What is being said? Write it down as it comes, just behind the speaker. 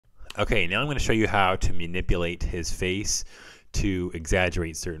Okay, now I'm going to show you how to manipulate his face to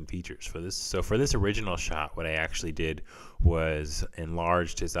exaggerate certain features for this. So for this original shot, what I actually did was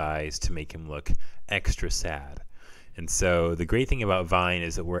enlarged his eyes to make him look extra sad. And so the great thing about Vine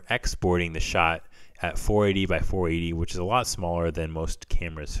is that we're exporting the shot at 480 by 480, which is a lot smaller than most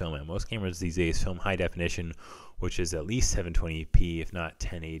cameras film at. Most cameras these days film high definition, which is at least 720p, if not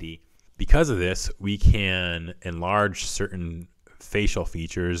 1080. Because of this, we can enlarge certain facial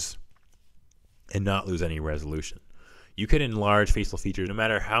features and not lose any resolution. You could enlarge facial features no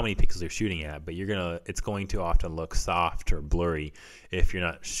matter how many pixels you're shooting at, but it's going to often look soft or blurry if you're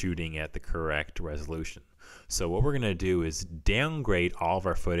not shooting at the correct resolution. So what we're going to do is downgrade all of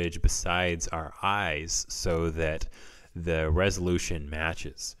our footage besides our eyes so that the resolution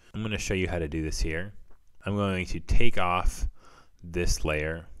matches. I'm going to show you how to do this here. I'm going to take off this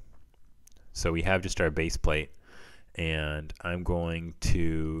layer. So we have just our base plate, and I'm going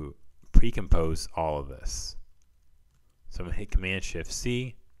to pre-compose all of this. So I'm going to hit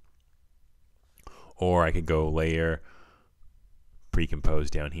Command-Shift-C, or I could go Layer,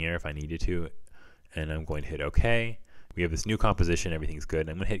 Pre-Compose down here if I needed to, and I'm going to hit OK. We have this new composition, everything's good.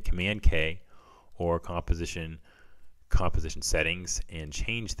 I'm going to hit Command-K, or Composition Settings, and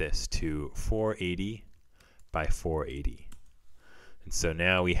change this to 480 by 480. And so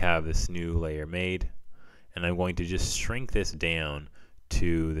now we have this new layer made, and I'm going to just shrink this down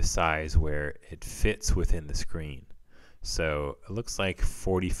to the size where it fits within the screen. So it looks like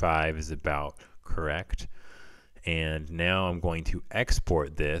 45 is about correct. And now I'm going to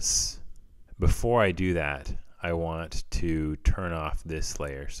export this. Before I do that, I want to turn off this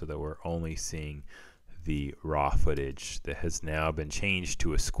layer so that we're only seeing the raw footage that has now been changed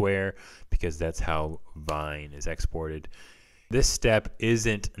to a square, because that's how Vine is exported. This step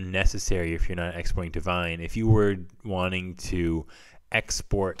isn't necessary if you're not exporting to Vine. If you were wanting to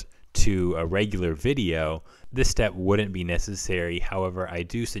export to a regular video, this step wouldn't be necessary. However, I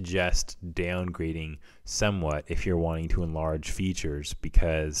do suggest downgrading somewhat if you're wanting to enlarge features,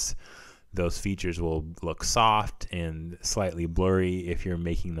 because those features will look soft and slightly blurry if you're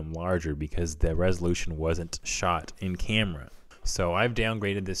making them larger because the resolution wasn't shot in camera. So I've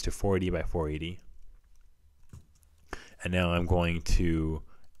downgraded this to 480 by 480. And now I'm going to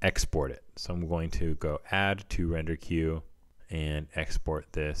export it. So I'm going to go Add to Render Queue and export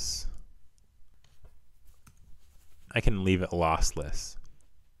this. I can leave it lossless.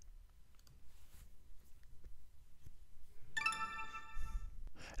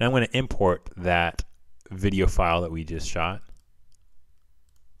 And I'm going to import that video file that we just shot,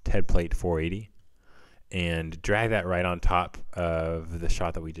 Headplate 480, and drag that right on top of the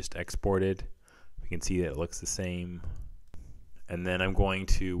shot that we just exported. We can see that it looks the same. And then I'm going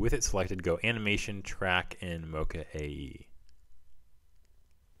to, with it selected, go Animation, Track, and Mocha AE.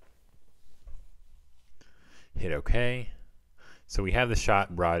 Hit OK. So we have the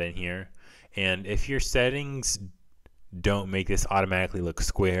shot brought in here. And if your settings don't make this automatically look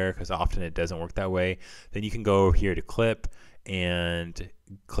square, because often it doesn't work that way, then you can go over here to Clip and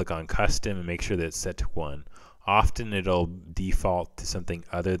click on Custom and make sure that it's set to 1. Often it'll default to something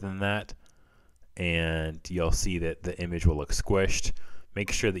other than that, and you'll see that the image will look squished.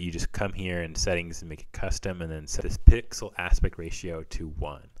 Make sure that you just come here in Settings and make it Custom, and then set this pixel aspect ratio to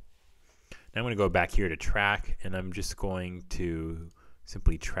 1. Now I'm going to go back here to Track, and I'm just going to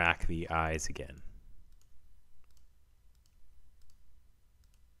simply track the eyes again.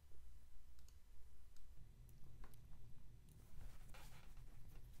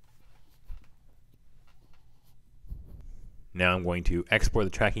 Now I'm going to export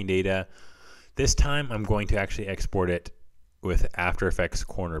the tracking data. This time I'm going to actually export it with After Effects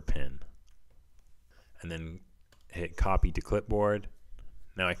corner pin. And then hit Copy to Clipboard.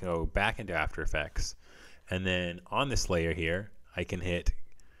 Now I can go back into After Effects. And then on this layer here, I can hit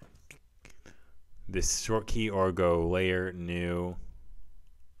this short key or go Layer, New,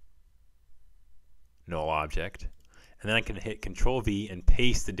 Null Object. And then I can hit Control V and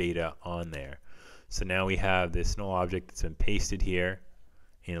paste the data on there. So now we have this null object that's been pasted here,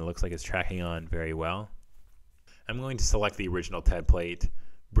 and it looks like it's tracking on very well. I'm going to select the original template,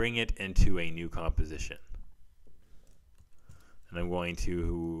 bring it into a new composition. And I'm going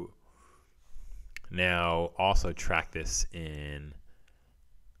to now also track this in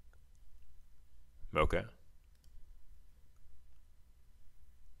Mocha.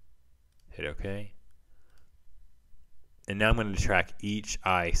 Hit OK. And now I'm going to track each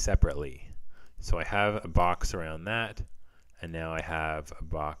eye separately. So I have a box around that, and now I have a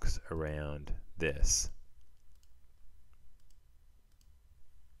box around this.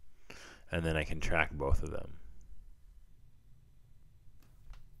 And then I can track both of them.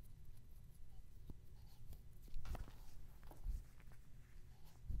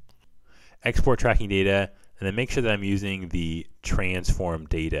 export tracking data, and then make sure that I'm using the transform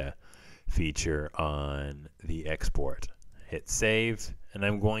data feature on the export. Hit save, and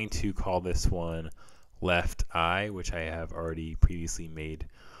I'm going to call this one left eye, which I have already previously made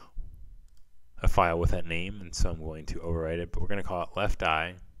a file with that name, and so I'm going to overwrite it, but we're going to call it left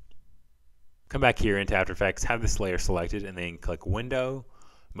eye. Come back here into After Effects, have this layer selected, and then click Window,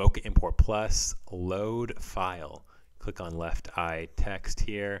 Mocha Import Plus, Load File. Click on left eye text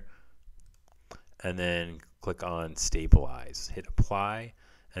here, and then click on Stabilize. Hit Apply,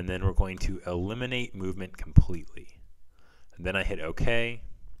 and then we're going to eliminate movement completely. And then I hit OK,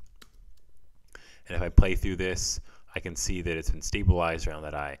 and if I play through this, I can see that it's been stabilized around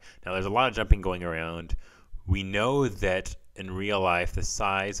that eye. Now there's a lot of jumping going around. We know that in real life the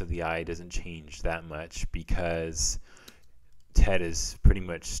size of the eye doesn't change that much because Ted is pretty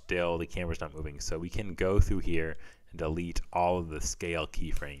much still, the camera's not moving. So we can go through here and delete all of the scale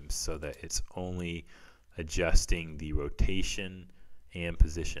keyframes so that it's only adjusting the rotation and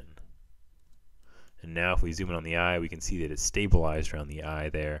position. And now if we zoom in on the eye, we can see that it's stabilized around the eye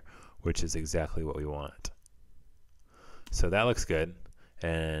there, which is exactly what we want. So that looks good.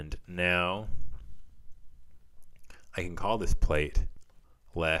 And now I can call this plate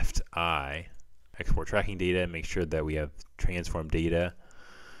left eye, export tracking data, make sure that we have transform data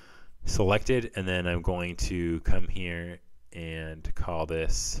selected, and then I'm going to come here and call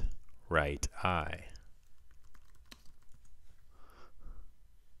this right eye.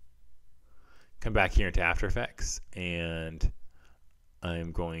 Come back here into After Effects, and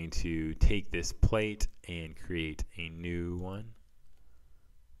I'm going to take this plate and create a new one,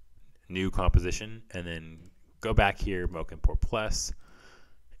 new composition, and then go back here, Mocha Import Plus,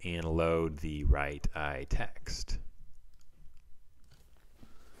 and load the right eye text.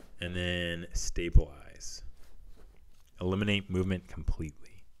 And then stabilize. Eliminate movement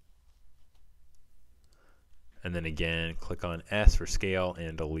completely. And then again, click on S for scale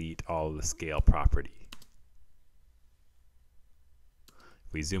and delete all of the scale property.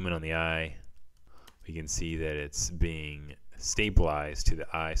 If we zoom in on the eye, we can see that it's being stabilized to the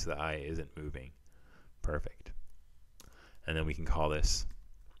eye so the eye isn't moving. Perfect. And then we can call this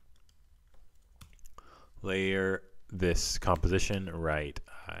layer, this composition, right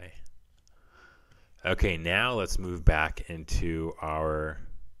eye. Okay, now let's move back into our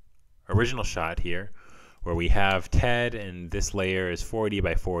original shot here where we have Ted, and this layer is 480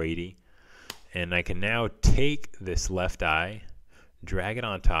 by 480. And I can now take this left eye, drag it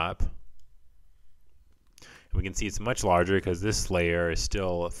on top, and we can see it's much larger because this layer is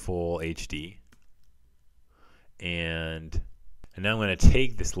still full HD. And now I'm going to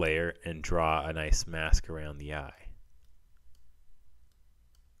take this layer and draw a nice mask around the eye.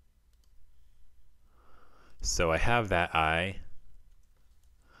 So I have that eye,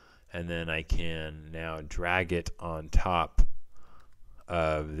 and then I can now drag it on top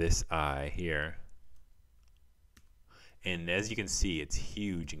of this eye here. And as you can see, it's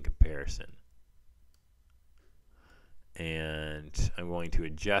huge in comparison. And I'm going to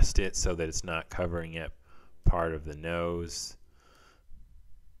adjust it so that it's not covering up part of the nose.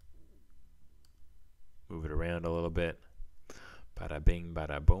 Move it around a little bit. Bada bing,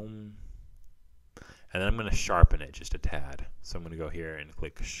 bada boom. And then I'm going to sharpen it just a tad. So I'm going to go here and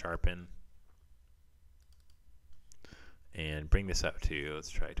click sharpen. And bring this up to, let's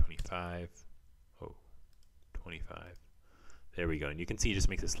try 25. Oh, 25. There we go. And you can see it just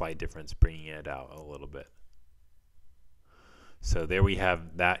makes a slight difference bringing it out a little bit. So there we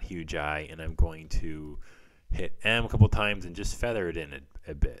have that huge eye, and I'm going to hit M a couple times and just feather it in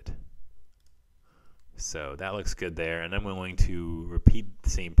a bit. So that looks good there, and I'm going to repeat the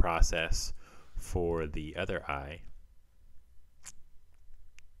same process for the other eye.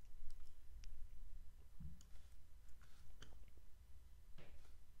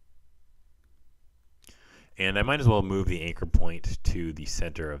 And I might as well move the anchor point to the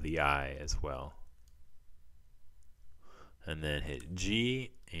center of the eye as well. And then hit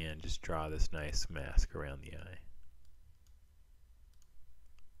G and just draw this nice mask around the eye.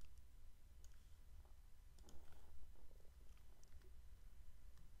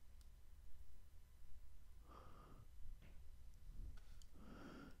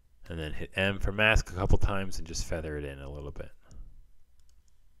 And then hit M for mask a couple times and just feather it in a little bit.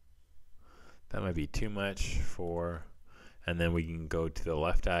 That might be too much for, and then we can go to the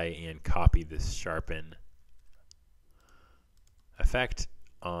left eye and copy this sharpen effect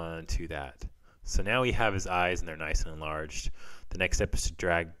onto that. So now we have his eyes and they're nice and enlarged. The next step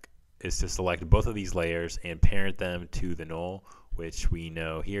is to select both of these layers and parent them to the null, which we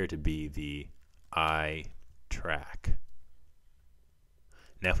know here to be the eye track.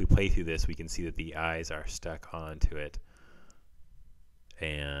 Now if we play through this, we can see that the eyes are stuck onto it,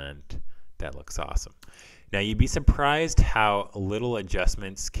 and that looks awesome. Now you'd be surprised how little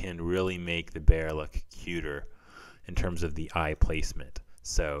adjustments can really make the bear look cuter in terms of the eye placement.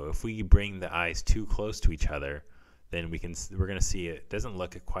 So if we bring the eyes too close to each other, then we're going to see it doesn't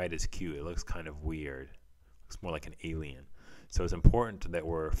look quite as cute. It looks kind of weird. It looks more like an alien. So it's important that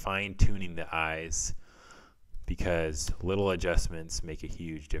we're fine-tuning the eyes, because little adjustments make a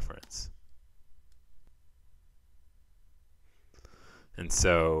huge difference. And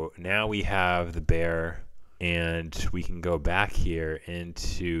so now we have the bear, and we can go back here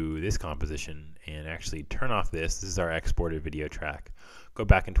into this composition and actually turn off this. This is our exported video track. Go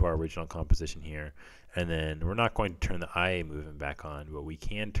back into our original composition here, and then we're not going to turn the eye movement back on, but we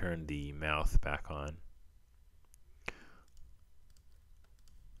can turn the mouth back on.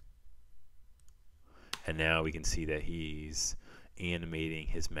 And now we can see that he's animating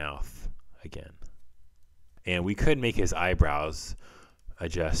his mouth again. And we could make his eyebrows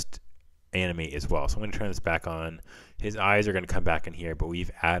animate as well. So I'm going to turn this back on. His eyes are going to come back in here, but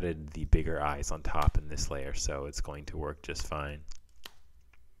we've added the bigger eyes on top in this layer, so it's going to work just fine.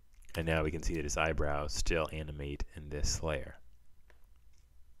 And now we can see that his eyebrows still animate in this layer.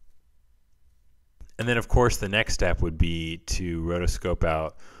 And then of course the next step would be to rotoscope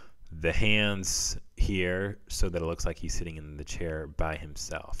out the hands here so that it looks like he's sitting in the chair by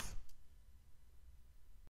himself.